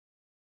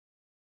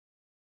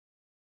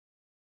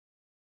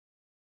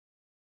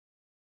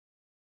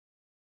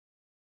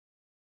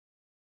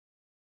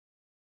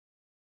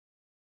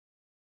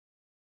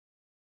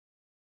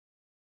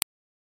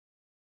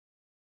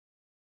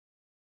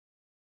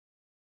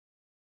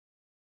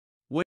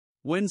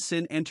When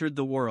sin entered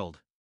the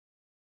world.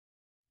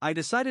 I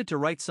decided to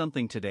write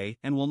something today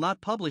and will not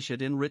publish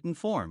it in written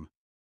form.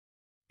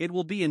 It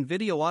will be in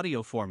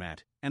video-audio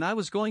format, and I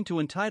was going to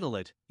entitle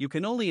it, You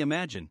Can Only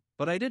Imagine,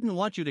 but I didn't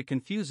want you to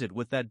confuse it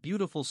with that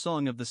beautiful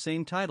song of the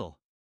same title.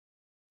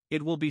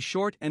 It will be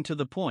short and to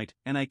the point,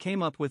 and I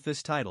came up with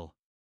this title.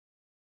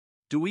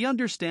 Do we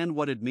understand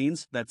what it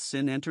means that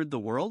sin entered the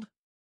world?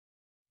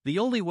 The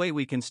only way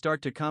we can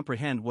start to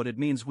comprehend what it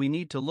means, we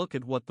need to look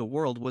at what the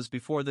world was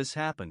before this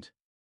happened.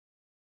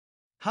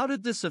 How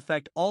did this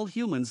affect all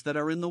humans that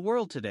are in the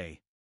world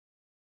today?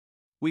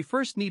 We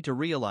first need to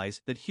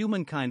realize that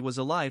humankind was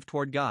alive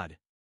toward God.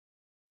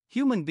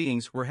 Human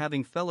beings were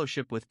having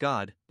fellowship with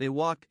God, they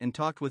walked and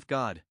talked with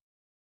God.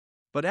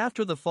 But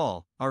after the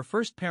fall, our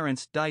first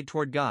parents died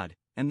toward God,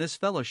 and this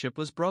fellowship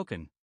was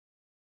broken.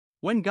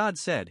 When God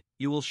said,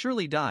 "You will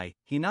surely die,"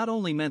 He not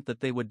only meant that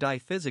they would die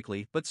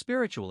physically but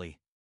spiritually.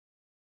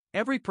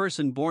 Every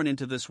person born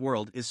into this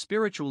world is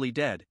spiritually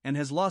dead and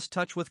has lost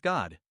touch with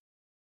God.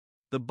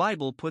 The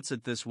Bible puts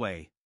it this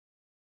way.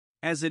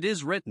 As it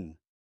is written,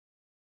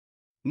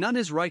 none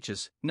is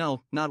righteous,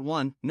 no, not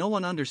one, no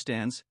one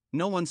understands,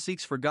 no one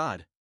seeks for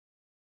God.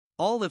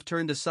 All have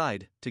turned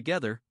aside,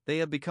 together, they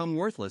have become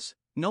worthless,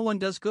 no one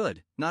does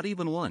good, not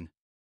even one.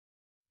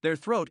 Their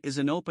throat is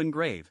an open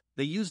grave,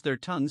 they use their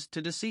tongues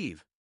to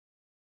deceive.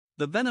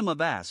 The venom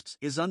of asps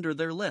is under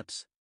their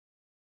lips.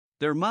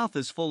 Their mouth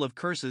is full of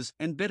curses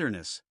and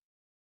bitterness.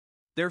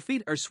 Their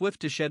feet are swift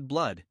to shed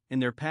blood,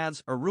 in their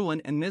paths are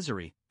ruin and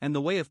misery, and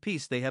the way of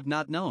peace they have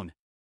not known.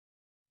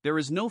 There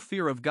is no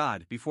fear of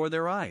God before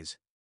their eyes.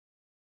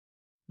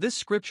 This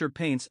scripture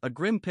paints a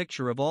grim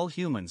picture of all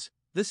humans.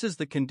 This is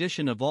the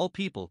condition of all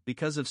people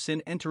because of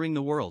sin entering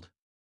the world.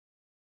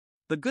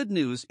 The good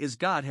news is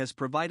God has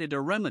provided a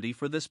remedy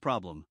for this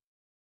problem.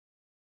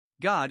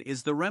 God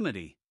is the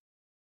remedy.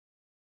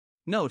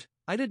 Note,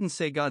 I didn't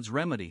say God's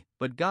remedy,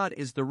 but God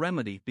is the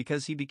remedy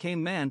because He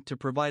became man to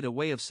provide a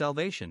way of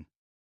salvation.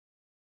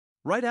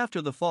 Right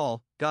after the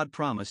fall, God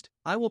promised,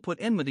 "I will put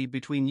enmity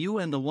between you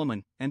and the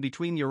woman, and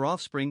between your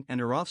offspring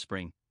and her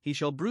offspring. He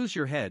shall bruise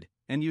your head,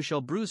 and you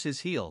shall bruise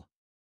his heel."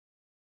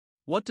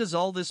 What does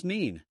all this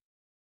mean?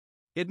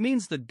 It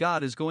means that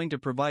God is going to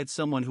provide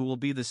someone who will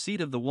be the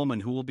seed of the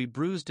woman, who will be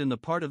bruised in the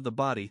part of the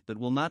body that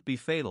will not be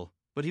fatal,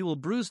 but he will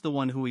bruise the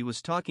one who he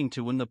was talking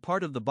to in the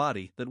part of the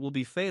body that will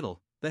be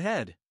fatal, the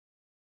head.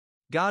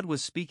 God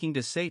was speaking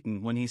to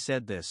Satan when He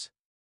said this.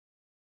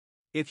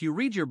 If you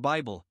read your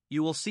Bible,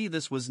 you will see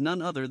this was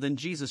none other than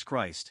Jesus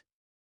Christ,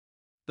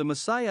 the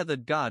Messiah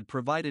that God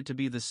provided to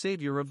be the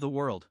Savior of the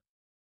world.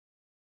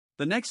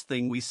 The next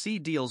thing we see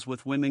deals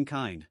with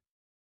womankind.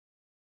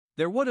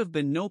 There would have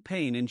been no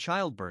pain in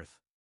childbirth.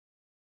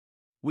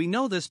 We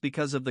know this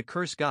because of the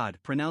curse God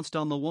pronounced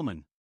on the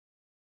woman.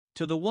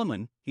 To the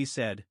woman, He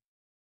said,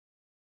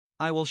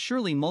 "I will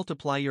surely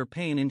multiply your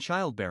pain in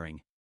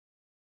childbearing.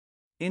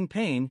 In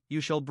pain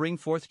you shall bring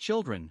forth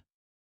children.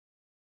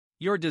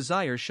 Your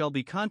desire shall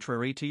be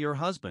contrary to your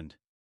husband,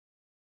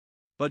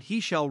 but he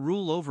shall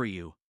rule over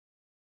you."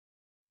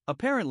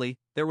 Apparently,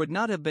 there would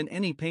not have been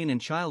any pain in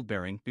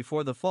childbearing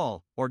before the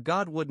fall, or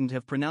God wouldn't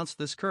have pronounced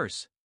this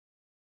curse.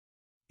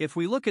 If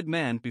we look at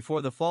man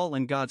before the fall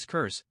and God's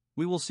curse,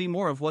 we will see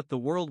more of what the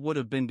world would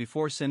have been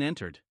before sin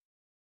entered.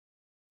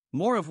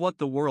 More of what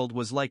the world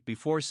was like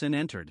before sin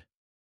entered.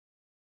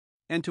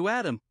 And to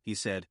Adam, He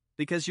said,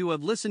 "Because you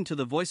have listened to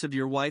the voice of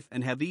your wife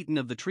and have eaten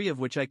of the tree of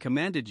which I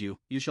commanded you,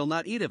 you shall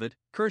not eat of it,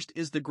 cursed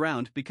is the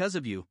ground because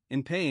of you,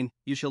 in pain,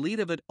 you shall eat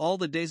of it all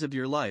the days of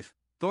your life,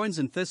 thorns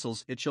and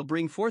thistles it shall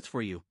bring forth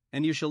for you,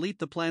 and you shall eat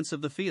the plants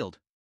of the field.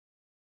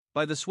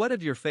 By the sweat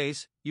of your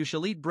face, you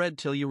shall eat bread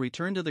till you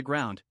return to the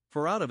ground,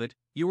 for out of it,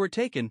 you were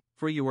taken,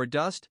 for you are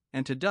dust,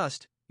 and to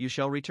dust, you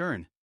shall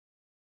return."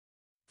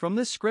 From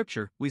this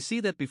scripture, we see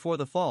that before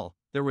the fall,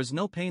 there was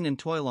no pain and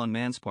toil on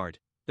man's part,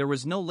 there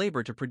was no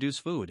labor to produce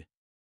food.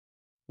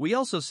 We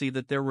also see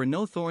that there were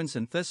no thorns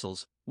and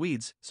thistles,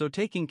 weeds, so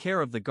taking care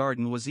of the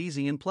garden was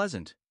easy and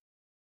pleasant.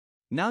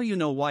 Now you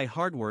know why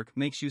hard work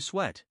makes you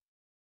sweat.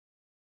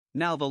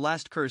 Now the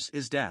last curse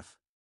is death.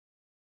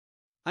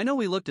 I know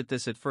we looked at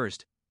this at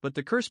first, but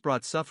the curse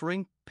brought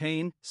suffering,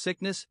 pain,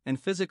 sickness,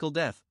 and physical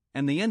death,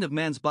 and the end of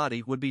man's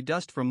body would be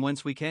dust from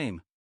whence we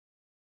came.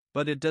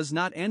 But it does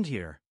not end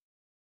here.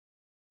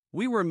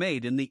 We were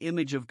made in the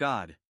image of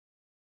God.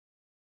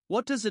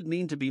 What does it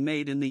mean to be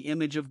made in the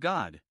image of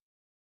God?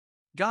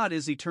 God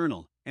is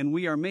eternal, and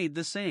we are made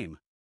the same.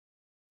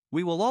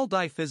 We will all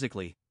die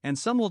physically, and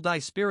some will die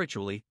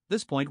spiritually.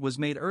 This point was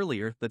made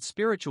earlier, that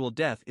spiritual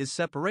death is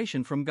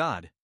separation from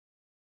God.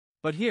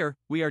 But here,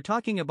 we are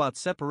talking about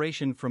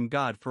separation from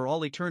God for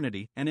all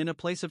eternity and in a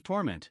place of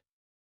torment.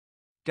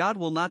 God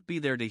will not be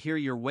there to hear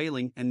your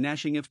wailing and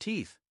gnashing of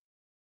teeth.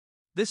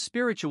 This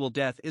spiritual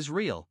death is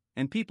real,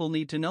 and people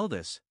need to know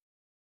this.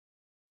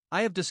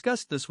 I have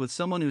discussed this with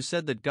someone who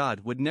said that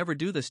God would never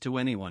do this to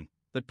anyone.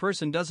 That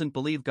person doesn't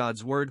believe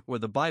God's word or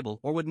the Bible,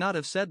 or would not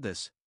have said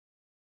this.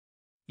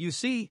 You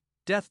see,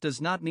 death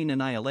does not mean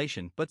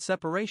annihilation but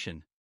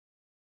separation.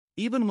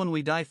 Even when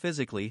we die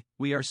physically,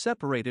 we are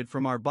separated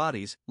from our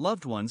bodies,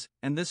 loved ones,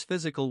 and this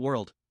physical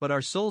world, but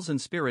our souls and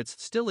spirits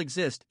still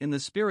exist in the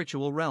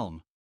spiritual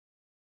realm.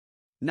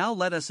 Now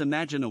let us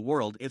imagine a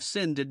world if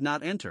sin did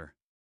not enter.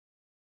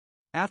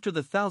 After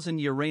the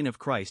 1,000-year reign of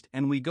Christ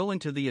and we go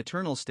into the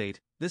eternal state,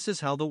 this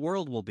is how the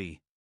world will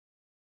be.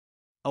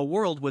 A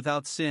world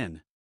without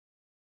sin.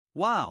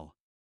 Wow!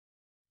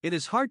 It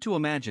is hard to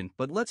imagine,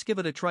 but let's give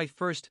it a try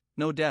first.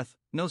 No death,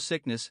 no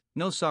sickness,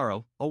 no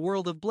sorrow, a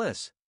world of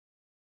bliss.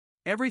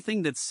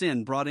 Everything that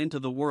sin brought into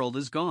the world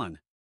is gone.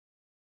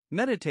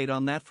 Meditate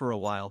on that for a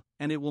while,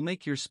 and it will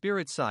make your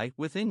spirit sigh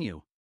within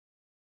you.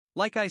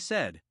 Like I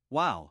said,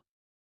 wow!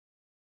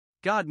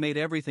 God made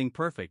everything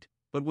perfect,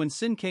 but when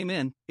sin came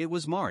in, it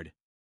was marred.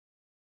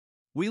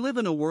 We live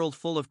in a world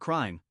full of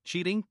crime,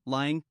 cheating,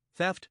 lying,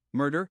 theft,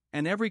 murder,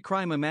 and every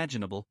crime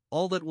imaginable,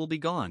 all that will be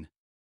gone.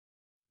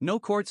 No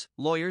courts,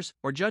 lawyers,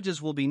 or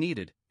judges will be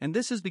needed, and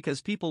this is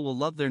because people will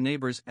love their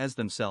neighbors as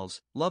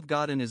themselves, love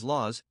God and His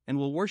laws, and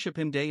will worship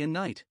Him day and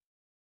night.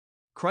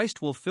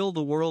 Christ will fill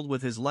the world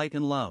with His light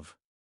and love.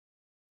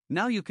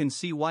 Now you can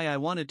see why I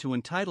wanted to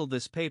entitle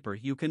this paper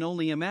You Can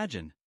Only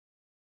Imagine.